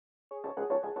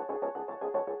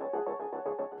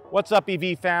What's up,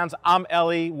 EV fans? I'm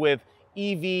Ellie with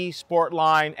EV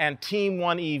Sportline and Team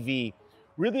One EV.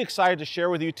 Really excited to share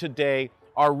with you today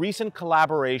our recent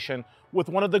collaboration with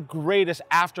one of the greatest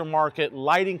aftermarket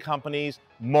lighting companies,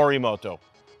 Morimoto.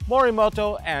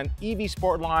 Morimoto and EV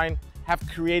Sportline have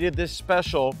created this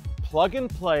special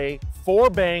plug-and-play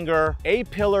 4-banger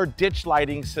A-pillar ditch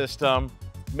lighting system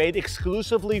made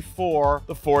exclusively for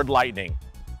the Ford Lightning.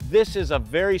 This is a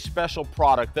very special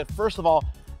product that, first of all,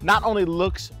 not only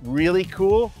looks really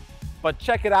cool, but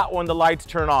check it out when the lights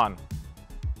turn on.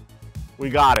 We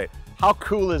got it. How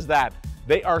cool is that?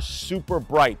 They are super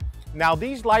bright. Now,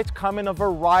 these lights come in a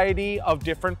variety of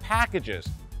different packages.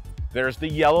 There's the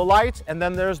yellow lights and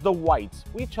then there's the whites.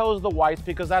 We chose the whites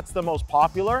because that's the most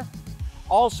popular.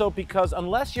 Also because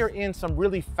unless you're in some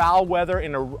really foul weather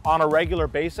on a regular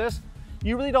basis,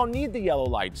 you really don't need the yellow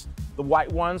lights. The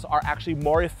white ones are actually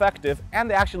more effective and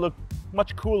they actually look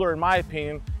much cooler in my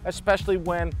opinion, especially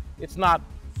when it's not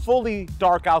fully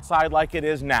dark outside like it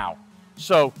is now.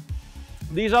 So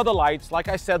these are the lights. Like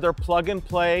I said, they're plug and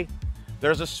play.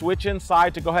 There's a switch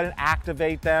inside to go ahead and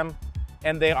activate them,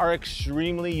 and they are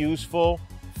extremely useful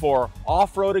for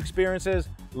off-road experiences,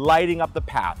 lighting up the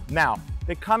path. Now,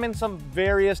 they come in some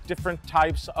various different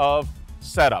types of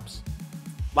setups.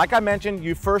 Like I mentioned,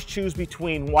 you first choose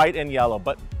between white and yellow,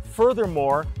 but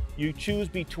furthermore, you choose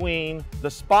between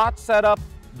the spot setup,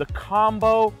 the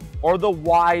combo, or the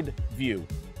wide view.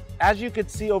 As you can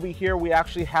see over here, we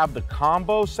actually have the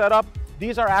combo setup.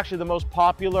 These are actually the most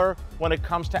popular when it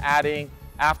comes to adding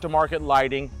aftermarket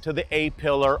lighting to the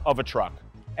A-pillar of a truck.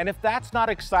 And if that's not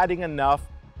exciting enough,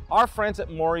 our friends at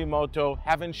Morimoto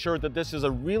have ensured that this is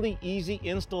a really easy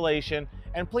installation.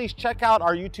 And please check out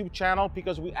our YouTube channel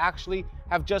because we actually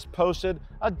have just posted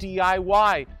a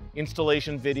DIY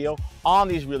installation video on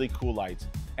these really cool lights.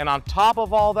 And on top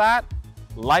of all that,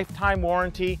 lifetime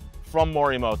warranty from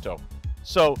Morimoto.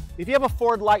 So if you have a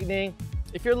Ford Lightning,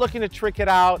 if you're looking to trick it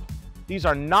out, these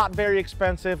are not very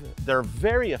expensive. They're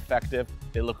very effective.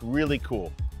 They look really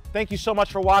cool. Thank you so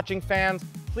much for watching, fans.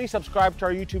 Please subscribe to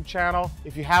our YouTube channel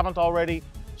if you haven't already.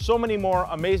 So many more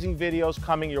amazing videos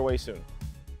coming your way soon.